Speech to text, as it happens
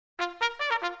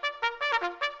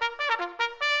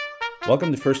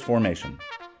Welcome to First Formation,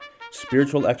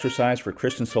 spiritual exercise for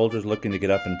Christian soldiers looking to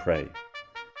get up and pray.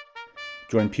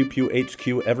 Join Pew Pew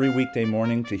HQ every weekday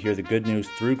morning to hear the good news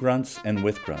through grunts and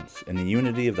with grunts in the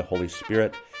unity of the Holy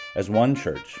Spirit as one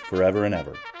church forever and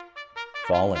ever.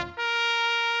 Fall in.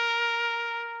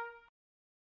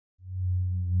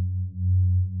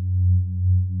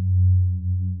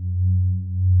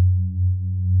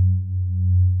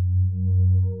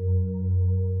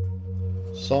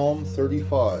 Psalm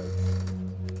 35.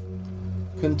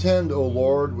 Contend, O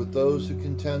Lord, with those who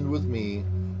contend with me.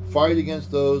 Fight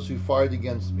against those who fight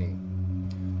against me.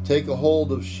 Take a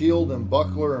hold of shield and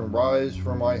buckler and rise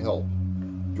for my help.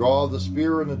 Draw the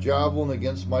spear and the javelin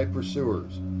against my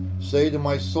pursuers. Say to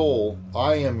my soul,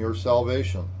 I am your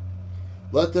salvation.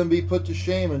 Let them be put to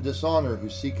shame and dishonor who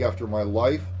seek after my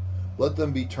life. Let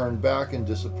them be turned back and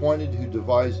disappointed who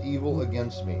devise evil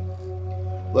against me.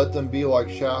 Let them be like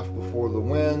chaff before the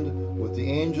wind, with the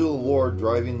angel of the Lord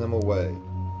driving them away.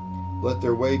 Let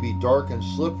their way be dark and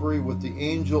slippery, with the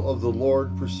angel of the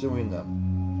Lord pursuing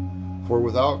them. For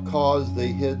without cause they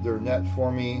hid their net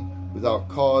for me, without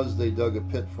cause they dug a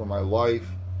pit for my life.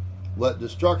 Let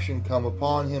destruction come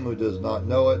upon him who does not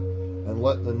know it, and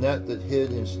let the net that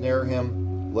hid ensnare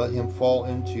him, let him fall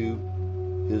into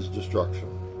his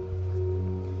destruction.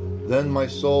 Then my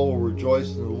soul will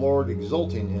rejoice in the Lord,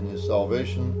 exulting in his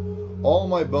salvation. All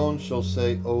my bones shall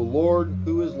say, O Lord,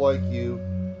 who is like you,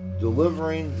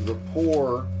 delivering the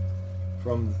poor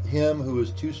from him who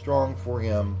is too strong for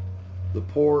him, the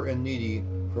poor and needy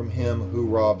from him who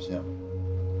robs him.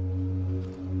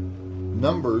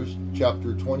 Numbers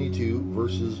chapter 22,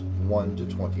 verses 1 to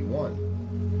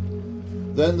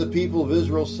 21. Then the people of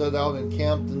Israel set out and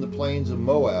camped in the plains of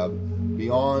Moab,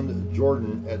 beyond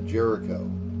Jordan at Jericho.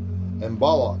 And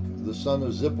Balak, the son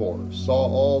of Zippor, saw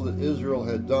all that Israel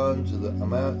had done to the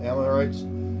Amorites,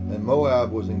 and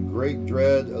Moab was in great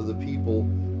dread of the people,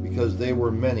 because they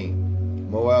were many.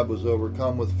 Moab was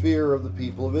overcome with fear of the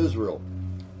people of Israel.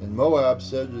 And Moab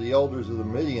said to the elders of the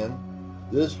Midian,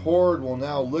 This horde will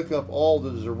now lick up all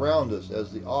that is around us,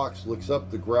 as the ox licks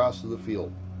up the grass of the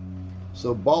field.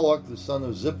 So Balak, the son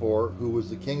of Zippor, who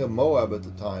was the king of Moab at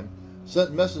the time,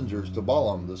 sent messengers to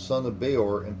Balaam, the son of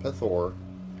Beor, in Pethor,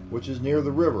 which is near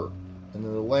the river, and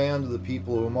in the land of the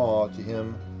people of Ammah, to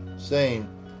him, saying,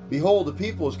 Behold, the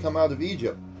people has come out of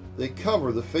Egypt. They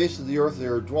cover the face of the earth. They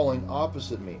are dwelling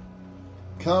opposite me.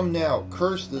 Come now,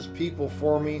 curse this people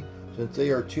for me, since they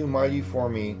are too mighty for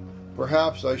me.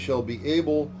 Perhaps I shall be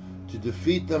able to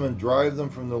defeat them and drive them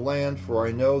from the land, for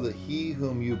I know that he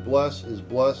whom you bless is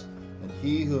blessed, and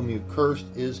he whom you cursed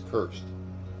is cursed.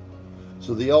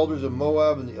 So the elders of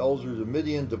Moab and the elders of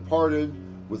Midian departed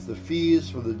with the fees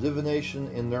for the divination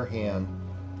in their hand.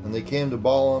 And they came to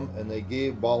Balaam, and they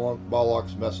gave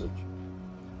Balak's message.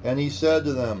 And he said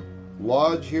to them,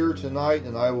 Lodge here tonight,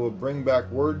 and I will bring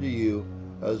back word to you,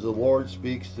 as the Lord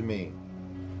speaks to me.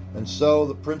 And so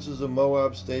the princes of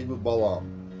Moab stayed with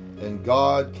Balaam. And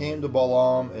God came to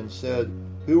Balaam and said,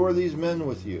 Who are these men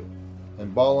with you?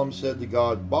 And Balaam said to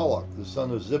God, Balak, the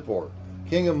son of Zippor,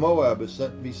 king of Moab, has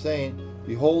sent me, saying,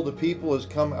 Behold, the people has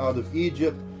come out of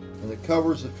Egypt, and it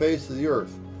covers the face of the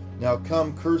earth. Now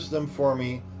come, curse them for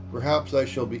me. Perhaps I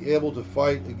shall be able to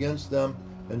fight against them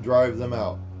and drive them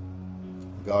out.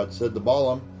 God said to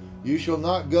Balaam, You shall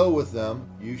not go with them.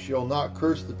 You shall not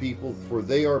curse the people, for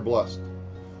they are blessed.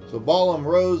 So Balaam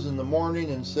rose in the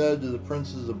morning and said to the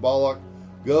princes of Balak,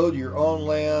 Go to your own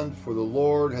land, for the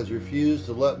Lord has refused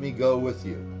to let me go with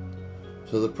you.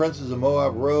 So the princes of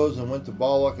Moab rose and went to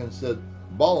Balak and said,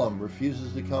 Balaam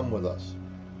refuses to come with us.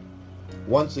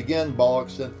 Once again Balak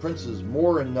sent princes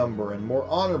more in number and more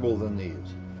honorable than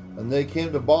these. And they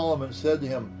came to Balaam and said to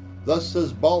him, Thus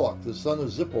says Balak, the son of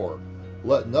Zippor,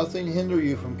 Let nothing hinder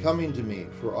you from coming to me,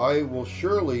 for I will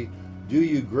surely do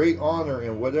you great honor,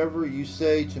 and whatever you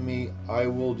say to me I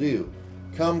will do.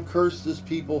 Come, curse this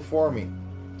people for me.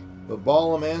 But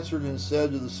Balaam answered and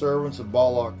said to the servants of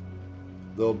Balak,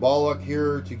 Though Balak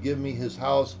hear to give me his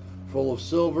house full of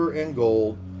silver and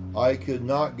gold, I could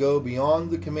not go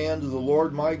beyond the command of the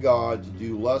Lord my God to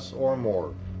do less or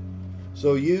more.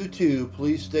 So you too,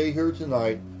 please stay here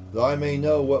tonight, that I may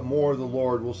know what more the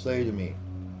Lord will say to me.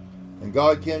 And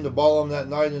God came to Balaam that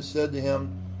night and said to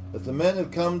him, If the men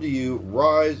have come to you,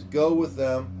 rise, go with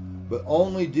them, but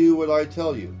only do what I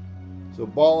tell you. So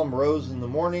Balaam rose in the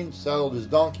morning, saddled his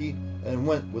donkey, and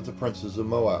went with the princes of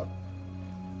Moab.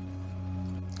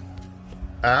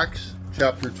 Acts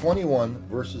chapter 21,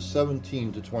 verses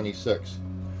 17 to 26.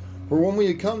 For when we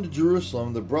had come to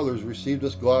Jerusalem, the brothers received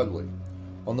us gladly.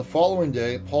 On the following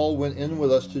day, Paul went in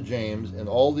with us to James, and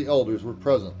all the elders were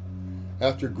present.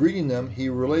 After greeting them, he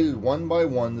related one by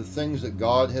one the things that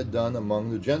God had done among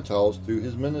the Gentiles through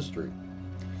his ministry.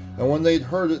 And when they had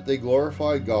heard it, they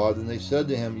glorified God, and they said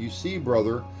to him, "You see,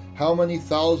 brother, how many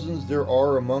thousands there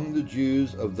are among the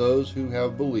Jews of those who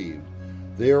have believed.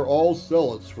 They are all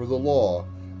zealots for the law,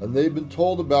 and they've been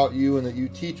told about you, and that you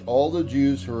teach all the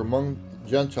Jews who are among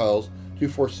Gentiles to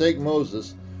forsake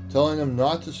Moses, telling them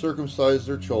not to circumcise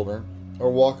their children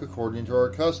or walk according to our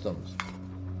customs.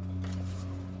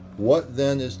 What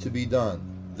then is to be done?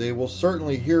 They will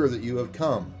certainly hear that you have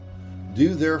come.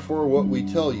 Do therefore what we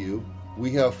tell you.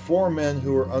 We have 4 men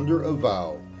who are under a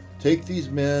vow. Take these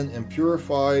men and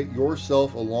purify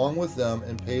yourself along with them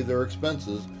and pay their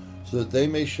expenses, so that they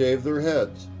may shave their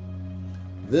heads.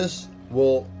 This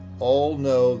will all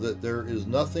know that there is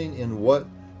nothing in what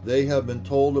they have been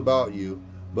told about you,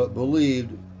 but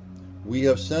believed. We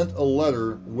have sent a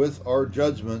letter with our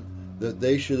judgment that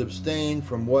they should abstain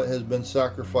from what has been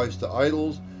sacrificed to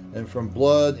idols, and from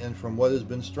blood, and from what has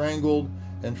been strangled,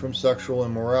 and from sexual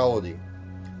immorality."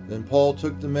 Then Paul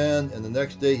took the men, and the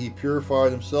next day he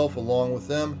purified himself along with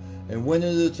them, and went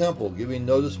into the temple, giving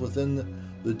notice within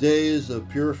the days of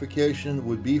purification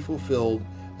would be fulfilled,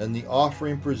 and the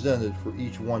offering presented for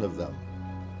each one of them.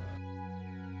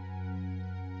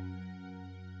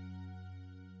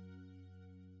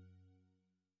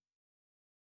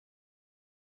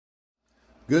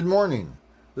 Good morning.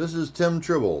 This is Tim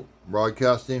Tribble,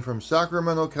 broadcasting from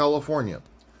Sacramento, California.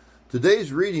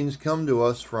 Today's readings come to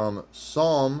us from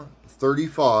Psalm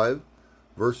 35,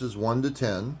 verses 1 to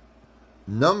 10,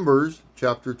 Numbers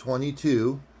chapter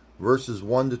 22, verses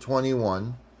 1 to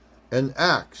 21, and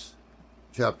Acts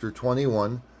chapter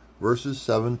 21, verses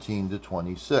 17 to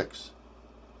 26.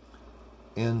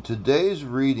 In today's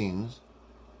readings,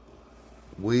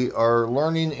 we are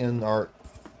learning in our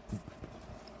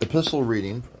epistle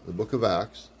reading, the book of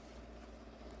Acts,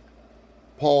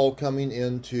 Paul coming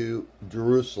into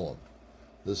Jerusalem.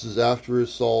 This is after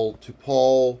his Saul to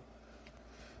Paul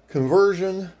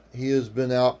conversion. He has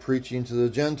been out preaching to the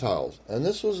Gentiles. And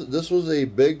this was a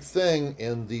big thing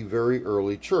in the very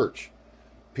early church.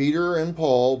 Peter and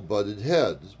Paul butted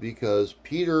heads because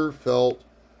Peter felt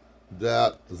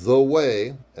that the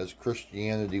way, as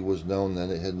Christianity was known then,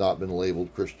 it had not been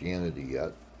labeled Christianity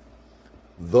yet,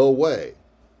 the way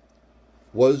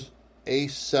was a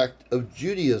sect of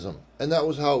Judaism. And that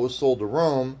was how it was sold to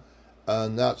Rome.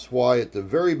 And that's why at the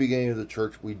very beginning of the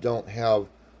church we don't have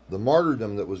the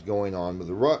martyrdom that was going on with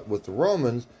the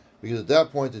Romans, because at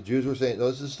that point the Jews were saying, no,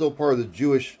 this is still part of the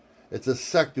Jewish, it's a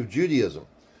sect of Judaism.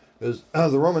 Because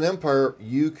the Roman Empire,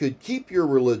 you could keep your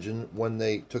religion when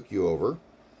they took you over,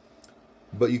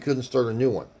 but you couldn't start a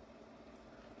new one.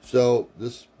 So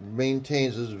this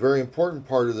maintains, this is a very important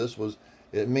part of this, was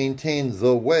it maintained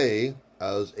the way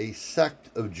as a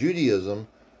sect of Judaism,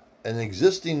 an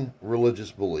existing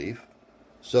religious belief.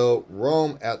 So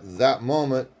Rome at that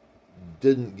moment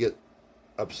didn't get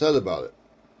upset about it.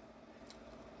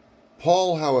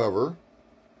 Paul, however,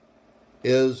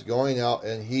 is going out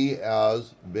and he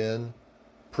has been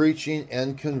preaching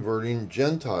and converting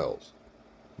Gentiles.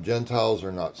 Gentiles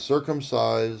are not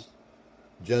circumcised.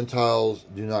 Gentiles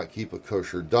do not keep a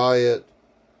kosher diet,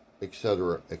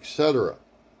 etc., etc.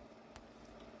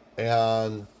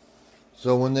 And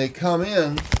so when they come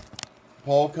in,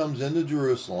 Paul comes into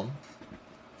Jerusalem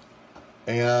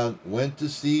and went to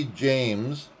see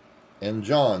James and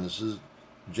John. This is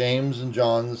James and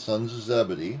John, the sons of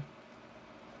Zebedee.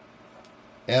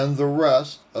 And the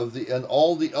rest of and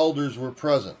all the elders were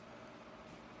present.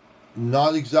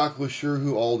 Not exactly sure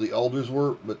who all the elders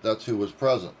were, but that's who was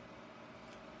present.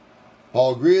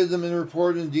 Paul greeted them and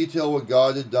reported in detail what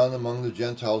God had done among the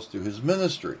Gentiles through his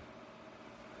ministry.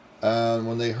 And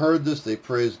when they heard this, they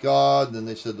praised God. And then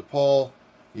they said to Paul,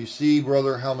 "You see,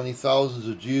 brother, how many thousands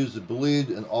of Jews have believed,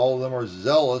 and all of them are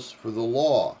zealous for the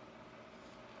law."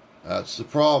 That's the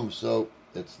problem. So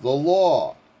it's the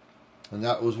law. And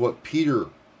that was what Peter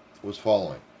was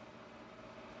following.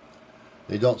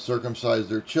 They don't circumcise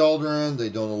their children. They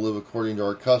don't live according to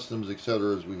our customs,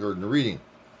 etc., as we heard in the reading.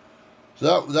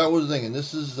 So that was the thing. And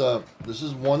this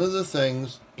is one of the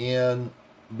things in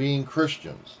being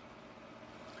Christians.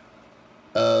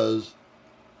 As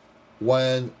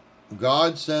when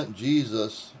God sent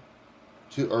Jesus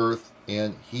to earth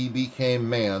and he became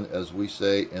man, as we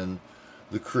say in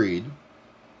the Creed,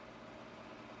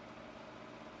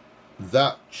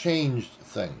 that changed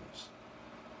things.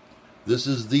 This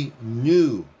is the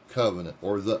new covenant,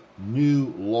 or the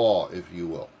new law, if you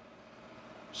will.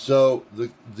 So the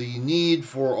need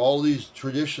for all these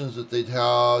traditions that they'd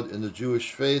had in the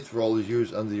Jewish faith for all these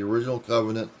years under the original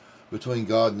covenant between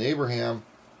God and Abraham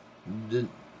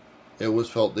it was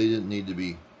felt they didn't need to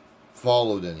be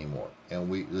followed anymore.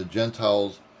 And the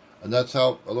Gentiles, and that's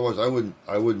how, otherwise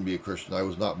I wouldn't be a Christian. I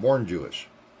was not born Jewish.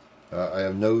 I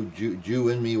have no Jew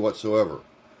in me whatsoever.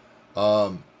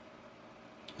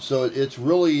 So it's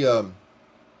really a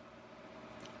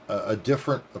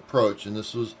different approach, and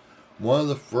this was one of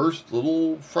the first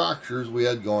little fractures we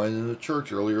had going in the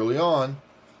church early on,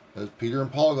 as Peter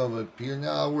and Paul going, but Peter,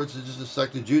 no, it's just a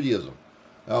sect of Judaism.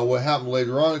 Now, what happened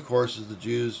later on, of course, is the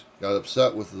Jews got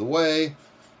upset with the way,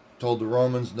 told the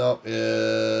Romans, no,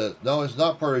 it's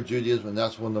not part of Judaism, and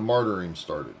that's when the martyring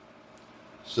started.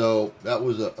 So that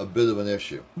was a bit of an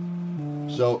issue.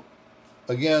 So,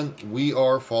 again, we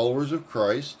are followers of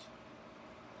Christ,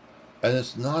 and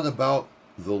it's not about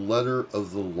the letter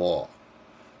of the law.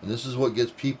 And this is what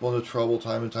gets people into trouble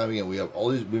time and time again. We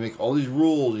make all these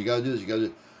rules. You got to do this. You got to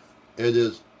do. It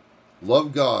is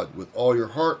love God with all your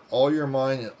heart, all your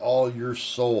mind, and all your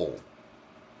soul,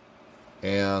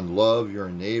 and love your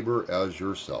neighbor as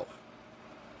yourself.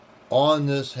 On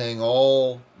this hang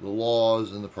all the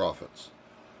laws and the prophets.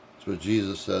 That's what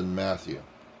Jesus said in Matthew.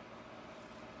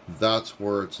 That's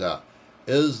where it's at.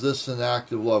 Is this an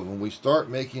act of love? When we start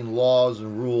making laws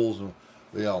and rules, and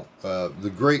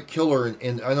the great killer,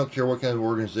 and I don't care what kind of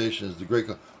organization is the great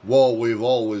killer, well, we've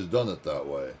always done it that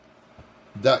way.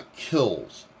 That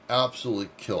kills, absolutely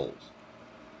kills.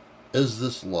 Is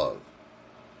this love?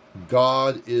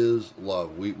 God is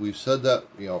love. We've said that,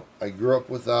 I grew up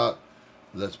with that.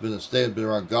 That's been a statement, been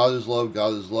around. God is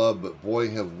love, but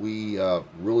boy, have we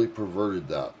really perverted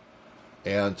that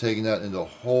and taken that into a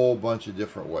whole bunch of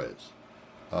different ways.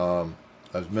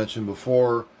 As mentioned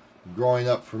before, growing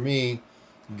up for me,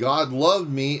 God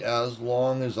loved me as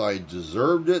long as I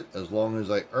deserved it, as long as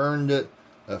I earned it.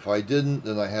 If I didn't,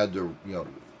 then I had to,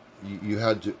 you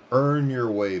had to earn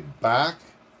your way back.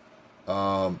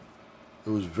 It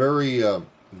was very,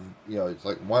 it's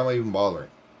like, why am I even bothering?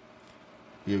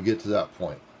 You get to that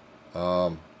point.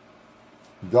 God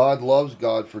loves,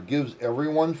 God forgives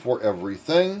everyone for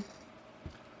everything.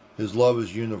 His love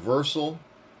is universal.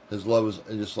 His love is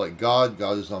just like God.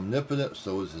 God is omnipotent,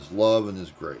 so is His love and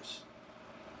His grace.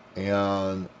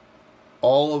 And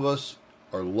all of us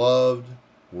are loved,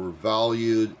 we're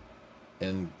valued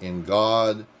in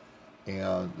God,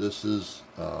 and this is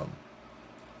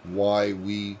why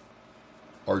we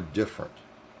are different.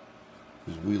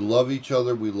 Because we love each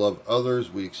other, we love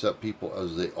others, we accept people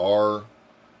as they are,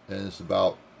 and it's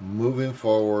about moving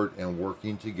forward and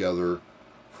working together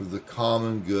for the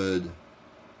common good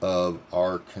of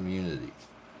our community.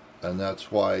 And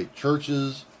that's why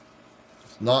churches,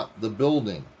 it's not the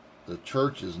building. The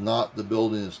church is not the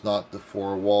building, it's not the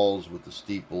four walls with the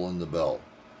steeple and the bell.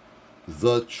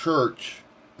 The church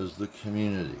is the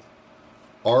community.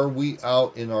 Are we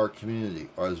out in our community?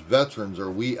 As veterans,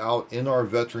 are we out in our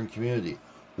veteran community?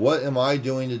 What am I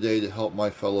doing today to help my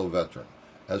fellow veteran?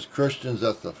 As Christians,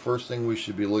 that's the first thing we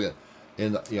should be looking at.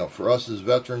 And for us as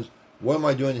veterans, what am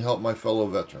I doing to help my fellow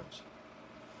veterans?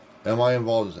 Am I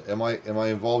involved in it? Am I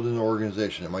involved in an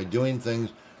organization? Am I doing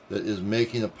things that is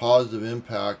making a positive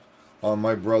impact on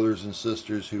my brothers and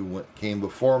sisters who came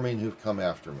before me and who've come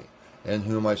after me, and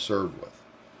whom I served with?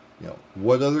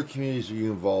 What other communities are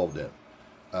you involved in?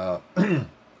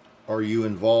 Are you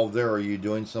involved there? Are you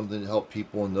doing something to help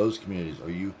people in those communities?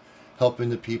 Are you helping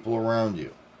the people around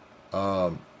you?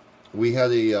 We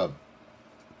had a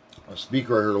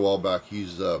speaker I heard a while back.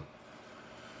 He's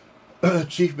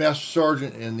Chief Master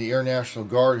Sergeant in the Air National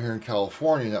Guard here in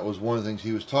California. And that was one of the things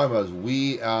he was talking about, is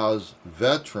we as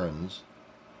veterans,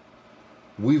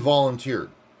 we volunteered.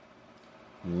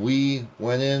 We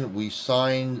went in, we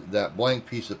signed that blank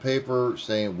piece of paper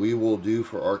saying we will do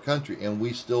for our country, and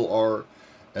we still are.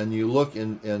 And you look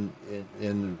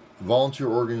in volunteer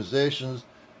organizations,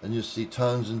 and you see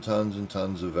tons and tons and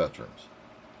tons of veterans.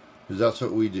 Because that's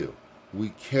what we do. We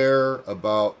care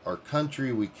about our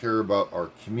country, we care about our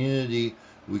community,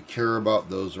 we care about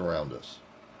those around us.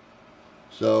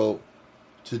 So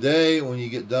today, when you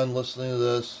get done listening to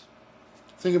this,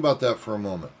 think about that for a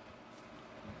moment.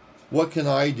 What can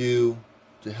I do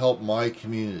to help my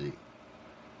community?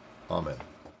 Amen.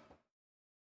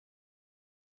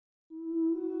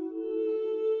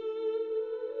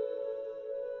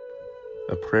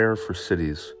 A prayer for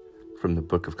cities from the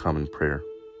Book of Common Prayer.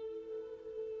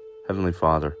 Heavenly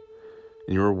Father,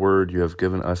 in your word you have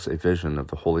given us a vision of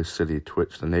the holy city to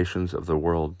which the nations of the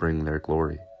world bring their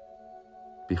glory.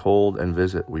 Behold and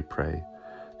visit, we pray,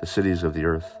 the cities of the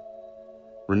earth.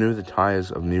 Renew the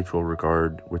ties of mutual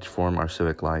regard which form our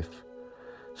civic life.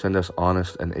 Send us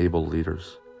honest and able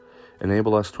leaders.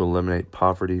 Enable us to eliminate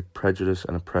poverty, prejudice,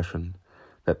 and oppression,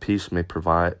 that peace may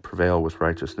prevail with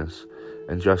righteousness,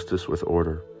 and justice with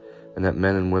order, and that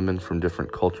men and women from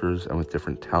different cultures and with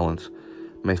different talents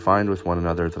may find with one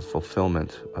another the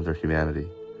fulfillment of their humanity.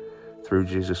 Through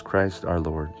Jesus Christ our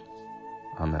Lord.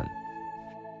 Amen.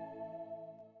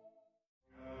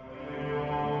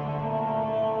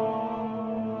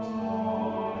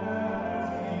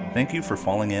 Thank you for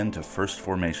falling in to First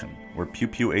Formation, where Pew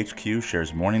Pew HQ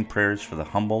shares morning prayers for the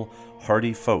humble,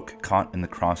 hardy folk caught in the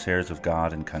crosshairs of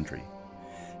God and country.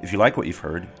 If you like what you've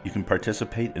heard, you can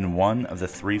participate in one of the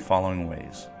three following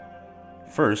ways.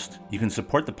 First, you can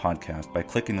support the podcast by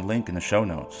clicking the link in the show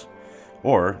notes.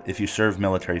 Or, if you serve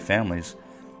military families,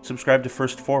 subscribe to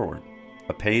First Forward,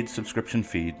 a paid subscription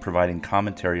feed providing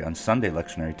commentary on Sunday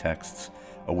lectionary texts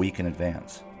a week in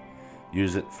advance.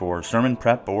 Use it for sermon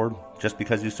prep or just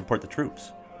because you support the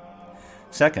troops.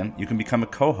 Second, you can become a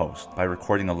co-host by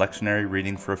recording a lectionary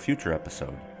reading for a future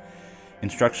episode.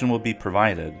 Instruction will be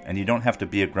provided, and you don't have to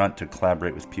be a grunt to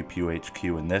collaborate with Pew Pew HQ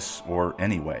in this or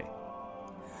any way.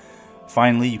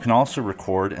 Finally, you can also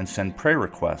record and send prayer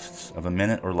requests of a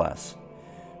minute or less.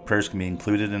 Prayers can be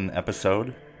included in an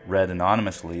episode, read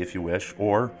anonymously if you wish,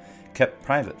 or kept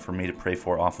private for me to pray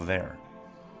for off of air.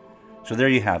 So there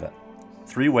you have it.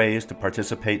 3 ways to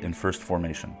participate in First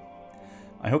Formation.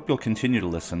 I hope you'll continue to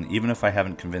listen, even if I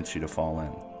haven't convinced you to fall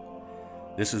in.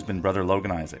 This has been Brother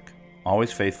Logan Isaac,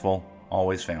 always faithful,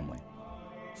 always family.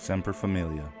 Semper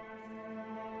Familia.